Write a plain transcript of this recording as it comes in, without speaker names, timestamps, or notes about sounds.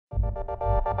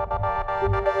Today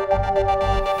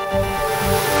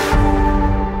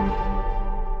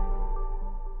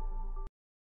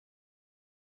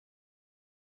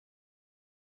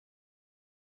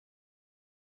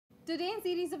in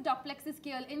series of Docplexus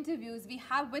KOL interviews, we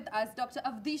have with us Dr.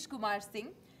 Awadhesh Kumar Singh.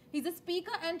 He's a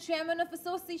speaker and chairman of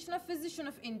Association of Physicians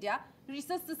of India,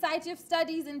 Research Society of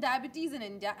Studies in Diabetes in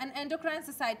India and Endocrine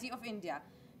Society of India.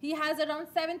 He has around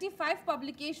 75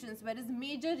 publications where his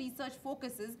major research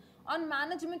focuses on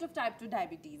management of type 2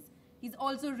 diabetes. He's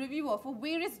also a reviewer for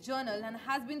various journals and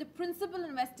has been the principal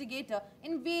investigator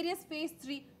in various phase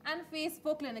 3 and phase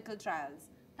 4 clinical trials.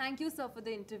 Thank you, sir, for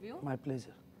the interview. My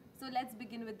pleasure. So let's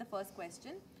begin with the first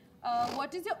question.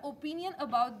 What is your opinion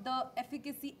about the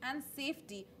efficacy and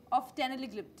safety of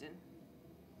teneligliptin?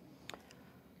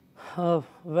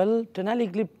 Well,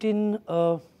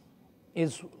 teneligliptin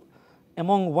is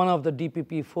among one of the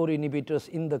DPP-4 inhibitors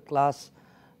in the class,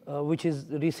 which is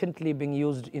recently being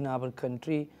used in our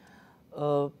country.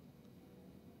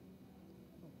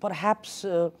 Perhaps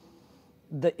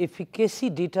the efficacy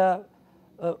data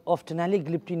of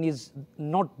teneligliptin is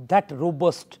not that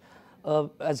robust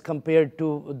as compared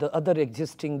to the other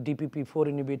existing DPP-4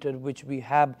 inhibitor which we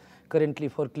have currently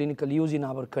for clinical use in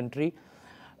our country.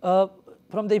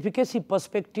 From the efficacy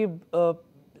perspective,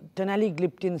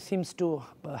 teneligliptin seems to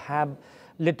have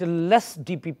little less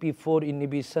DPP-4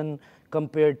 inhibition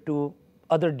compared to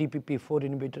other DPP-4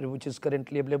 inhibitor which is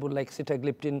currently available like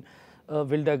sitagliptin,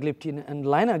 vildagliptin and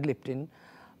linagliptin.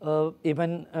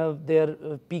 Even their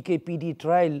PK/PD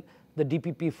trial, the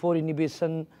DPP-4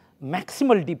 inhibition,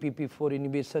 maximal DPP-4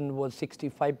 inhibition was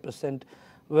 65%,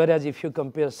 whereas if you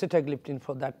compare sitagliptin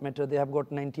for that matter, they have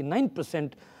got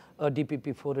 99%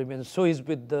 DPP-4 inhibition. So is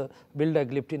with the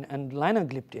vildagliptin and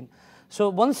linagliptin. So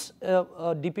once a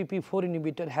DPP-4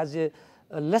 inhibitor has a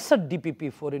lesser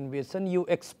DPP-4 inhibition, you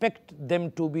expect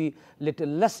them to be little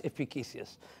less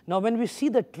efficacious. Now, when we see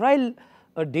the trial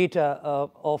data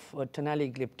of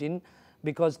teneligliptin,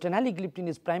 because teneligliptin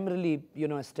is primarily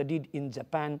studied in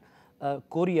Japan,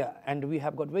 Korea, and we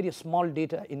have got very small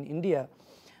data in India.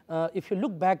 If you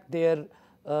look back their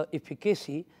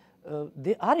efficacy,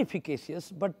 they are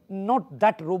efficacious, but not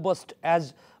that robust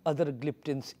as other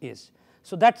gliptins is.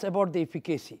 So that's about the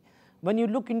efficacy. When you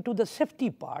look into the safety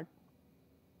part,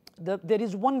 there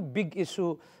is one big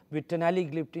issue with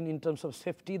teneligliptin in terms of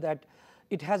safety, that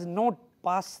it has not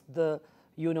passed the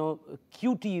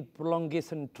QT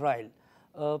prolongation trial.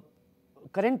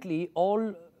 Currently,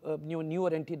 all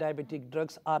newer anti-diabetic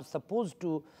drugs are supposed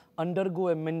to undergo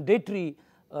a mandatory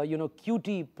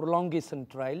QT prolongation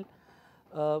trial.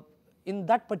 In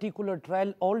that particular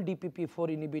trial, all DPP-4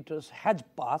 inhibitors has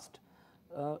passed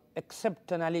except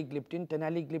teneligliptin.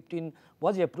 Teneligliptin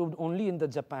was approved only in the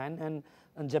Japan, and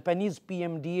Japanese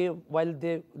PMDA, while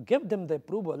they gave them the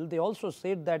approval, they also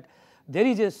said that there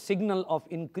is a signal of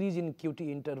increase in QT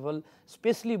interval,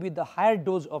 especially with the higher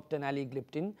dose of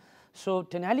teneligliptin. So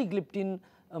teneligliptin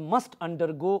must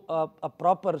undergo a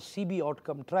proper CB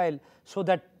outcome trial, so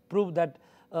that prove that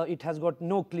it has got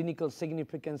no clinical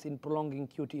significance in prolonging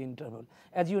QT interval.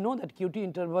 As you know that QT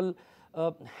interval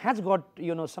has got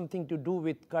something to do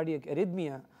with cardiac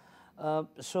arrhythmia.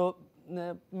 So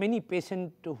many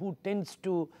patients who tends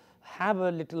to have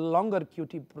a little longer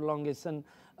QT prolongation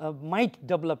might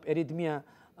develop arrhythmia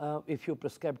if you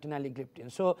prescribe teneligliptin.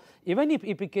 So even if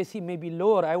efficacy may be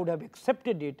lower, I would have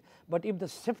accepted it, but if the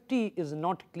safety is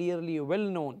not clearly well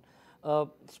known,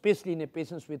 especially in a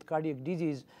patients with cardiac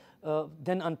disease,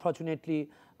 then unfortunately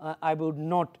I would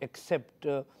not accept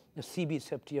the CB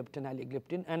safety of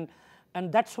teneligliptin,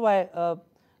 and that's why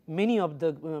many of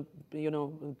the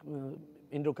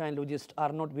endocrinologists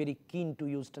are not very keen to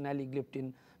use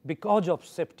teneligliptin because of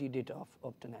safety data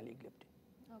of teneligliptin.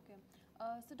 Okay.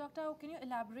 So Doctor, can you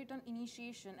elaborate on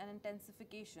initiation and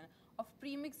intensification of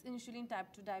premix insulin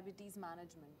type 2 diabetes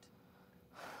management?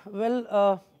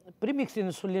 Well, premix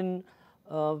insulin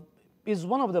is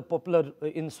one of the popular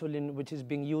insulin which is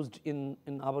being used in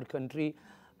our country,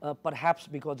 perhaps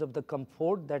because of the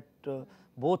comfort that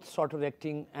both shorter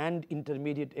acting and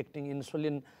intermediate acting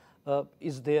insulin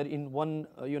is there in one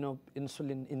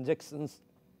insulin injections.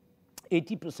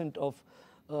 80% of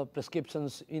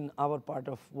prescriptions in our part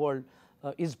of world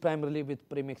is primarily with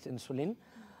premix insulin.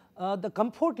 The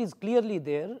comfort is clearly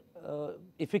there,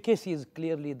 efficacy is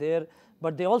clearly there,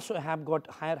 but they also have got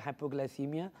higher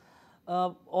hypoglycemia.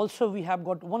 Also we have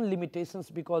got one limitations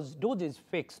because dose is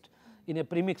fixed, in a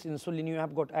premix insulin you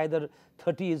have got either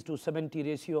 30:70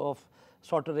 ratio of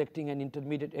shorter acting and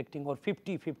intermediate acting, or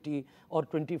 50:50 or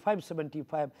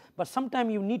 25:75, but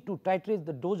sometimes you need to titrate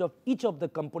the dose of each of the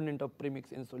component of premix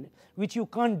insulin, which you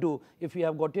can't do if you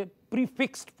have got a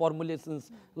prefixed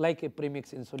formulations like a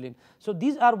premix insulin. So,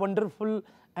 these are wonderful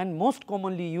and most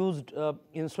commonly used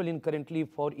insulin currently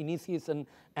for initiation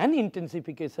and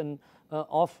intensification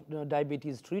of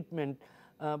diabetes treatment.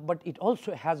 But it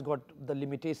also has got the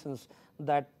limitations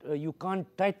that you can't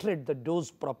titrate the dose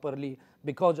properly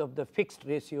because of the fixed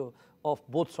ratio of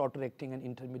both shorter acting and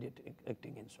intermediate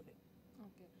acting insulin.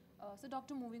 Okay. So,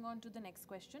 doctor, moving on to the next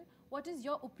question. What is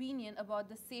your opinion about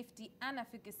the safety and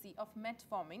efficacy of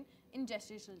metformin in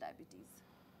gestational diabetes?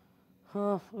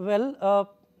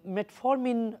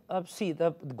 Metformin, see,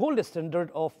 the gold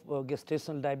standard of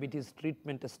gestational diabetes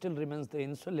treatment still remains the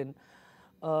insulin,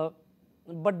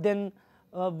 but then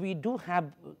we do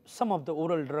have some of the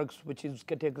oral drugs which is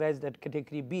categorized at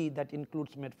category B, that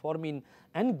includes metformin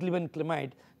and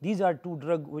glibenclamide. These are two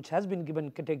drugs which has been given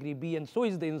category B, and so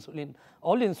is the insulin.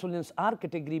 All insulins are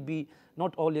category B,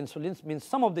 not all insulins, means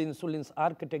some of the insulins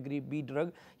are category B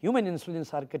drug, human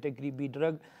insulins are category B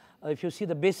drug. If you see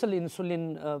the basal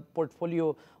insulin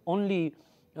portfolio, only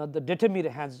the detamir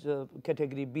has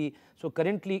category B. So,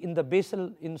 currently in the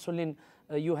basal insulin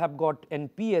you have got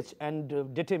NPH and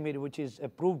detamir, which is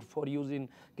approved for use in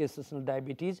gestational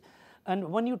diabetes.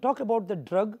 And when you talk about the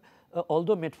drug,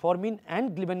 although metformin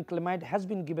and glibenclamide has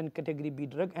been given category B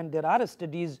drug, and there are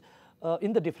studies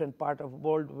in the different part of the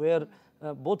world where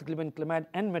both glibenclamide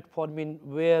and metformin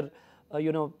were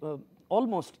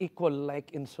almost equal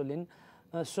like insulin.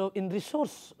 So, in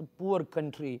resource poor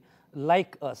country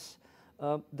like us,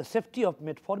 the safety of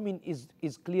metformin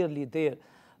is clearly there.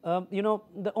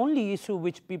 The only issue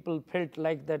which people felt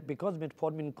like that because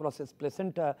metformin crosses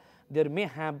placenta, there may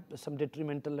have some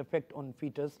detrimental effect on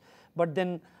fetus, but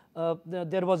then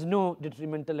there was no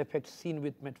detrimental effect seen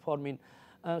with metformin.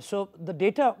 So, the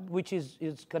data which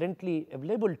is currently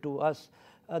available to us,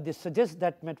 this suggests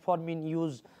that metformin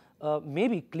use may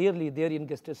be clearly there in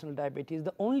gestational diabetes.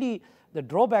 The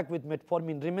drawback with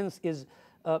metformin remains is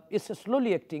it's a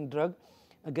slowly acting drug.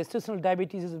 Gestational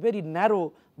diabetes is very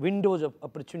narrow windows of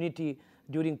opportunity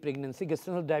during pregnancy.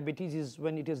 Gestational diabetes is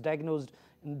when it is diagnosed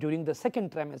during the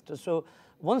second trimester. So,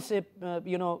 once a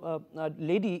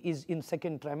lady is in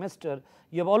second trimester,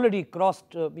 you have already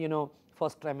crossed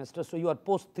first trimester. So, you are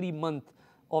post 3 months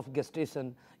of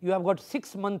gestation. You have got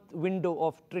 6 month window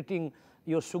of treating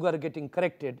your sugar getting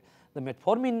corrected. The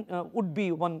metformin would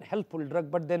be one helpful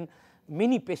drug, but then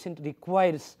many patients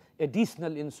requires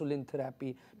additional insulin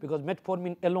therapy, because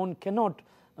metformin alone cannot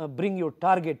bring your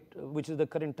target, which is the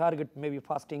current target, maybe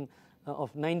fasting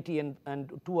of 90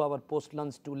 and 2 hour post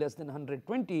lunch, to less than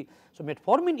 120. So,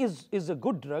 metformin is a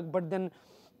good drug, but then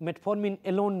metformin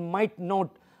alone might not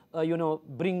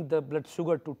bring the blood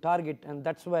sugar to target, and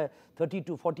that is why 30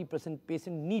 to 40%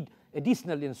 patients need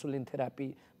additional insulin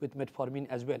therapy with metformin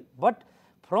as well. But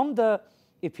from the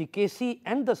efficacy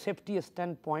and the safety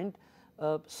standpoint,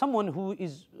 someone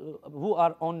who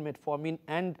are on metformin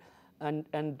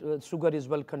and sugar is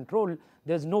well controlled,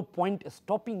 there is no point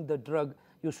stopping the drug.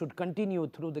 You should continue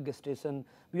through the gestation.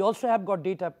 We also have got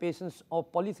data patients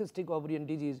of polycystic ovarian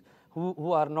disease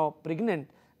who are now pregnant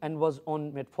and was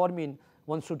on metformin.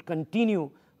 One should continue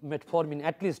metformin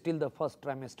at least till the first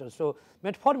trimester. So,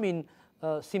 metformin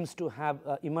seems to have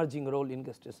an emerging role in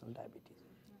gestational diabetes.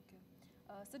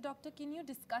 Okay. So, doctor, can you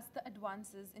discuss the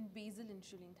advances in basal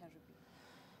insulin therapy?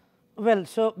 Well,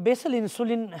 so basal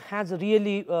insulin has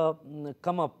really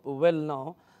come up well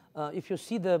now. If you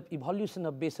see the evolution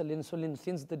of basal insulin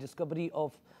since the discovery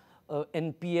of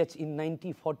NPH in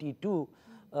 1942,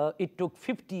 it took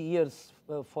 50 years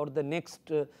for the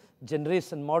next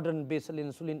generation modern basal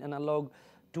insulin analog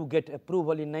to get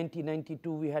approval. In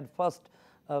 1992, we had first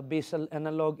basal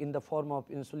analog in the form of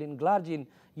insulin glargine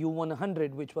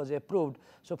U100, which was approved.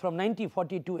 So, from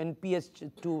 1942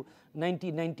 NPH to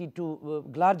 1992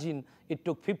 glargine, it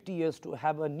took 50 years to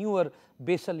have a newer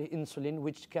basal insulin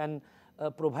which can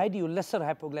provide you lesser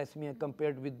hypoglycemia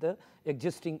compared with the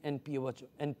existing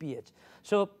NPH.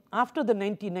 So, after the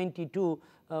 1992,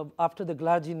 after the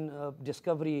glargine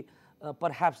discovery,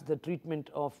 perhaps the treatment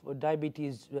of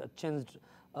diabetes changed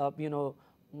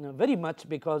very much,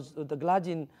 because the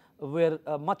glargine were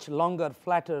much longer,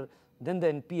 flatter than the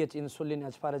NPH insulin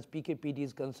as far as PK/PD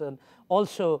is concerned.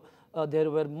 Also,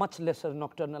 there were much lesser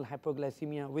nocturnal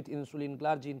hypoglycemia with insulin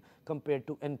glargine compared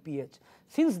to NPH.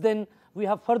 Since then, we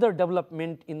have further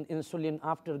development in insulin.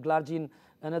 After glargine,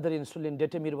 another insulin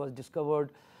detamir was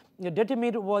discovered.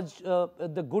 Detamir was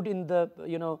the good in the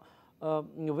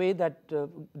way that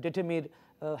Detamir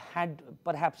had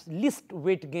perhaps least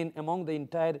weight gain among the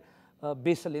entire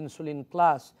basal insulin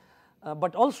class,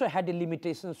 but also had a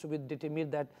limitations with Detamir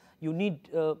that you need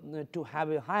to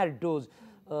have a higher dose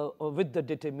with the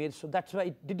Detamir. So that's why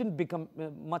it didn't become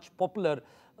much popular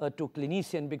to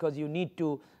clinician, because you need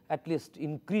to at least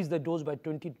increase the dose by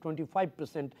 20 to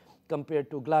 25% compared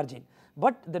to Glargine.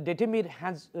 But the Detamir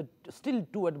has still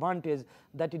two advantages,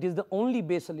 that it is the only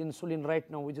basal insulin right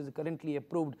now which is currently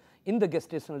approved in the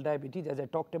gestational diabetes, as I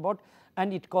talked about,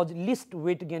 and it caused least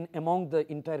weight gain among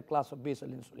the entire class of basal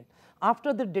insulin.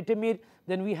 After the Detamir,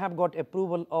 then we have got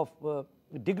approval of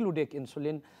Degludec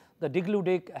insulin. The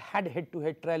Degludec had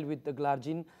head-to-head trial with the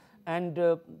Glargine, and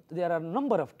there are a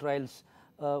number of trials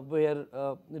where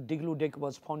Degludec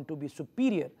was found to be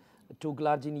superior to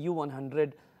Glargine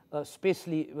U100,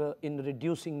 especially in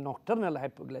reducing nocturnal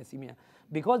hypoglycemia,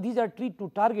 because these are treat to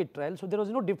target trials. So there was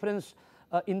no difference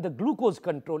in the glucose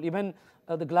control. Even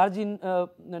the Glargine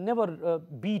never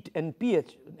beat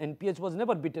NPH. NPH was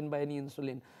never beaten by any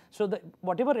insulin. So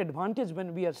whatever advantage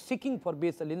when we are seeking for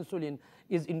basal insulin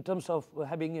is in terms of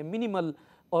having a minimal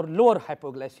or lower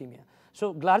hypoglycemia.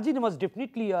 So Glargine was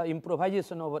definitely an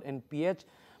improvisation over NPH,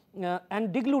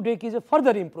 and Degludec is a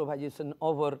further improvisation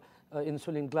over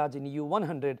insulin Glargine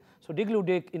U100. So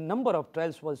Degludec in number of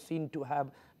trials was seen to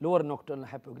have lower nocturnal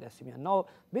hypoglycemia. Now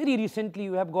very recently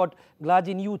you have got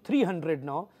Glargine U300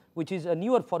 now, which is a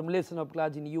newer formulation of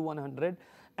Glargine U100,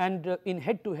 and in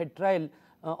head-to-head trial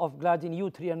of Glargine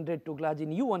U300 to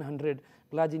Glargine U100,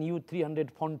 Glargine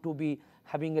U300 found to be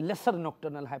having a lesser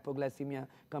nocturnal hypoglycemia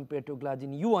compared to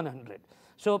Glargine U100.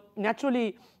 So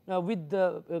naturally with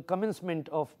the commencement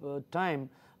of time,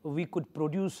 we could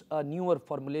produce a newer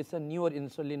formulation, newer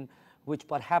insulin, which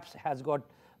perhaps has got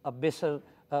a better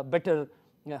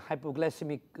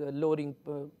hypoglycemic lowering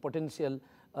potential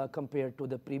compared to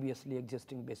the previously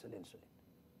existing basal insulin.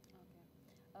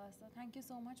 Okay. So thank you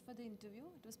so much for the interview.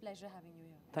 It was a pleasure having you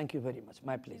here. Thank you very much.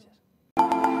 My pleasure.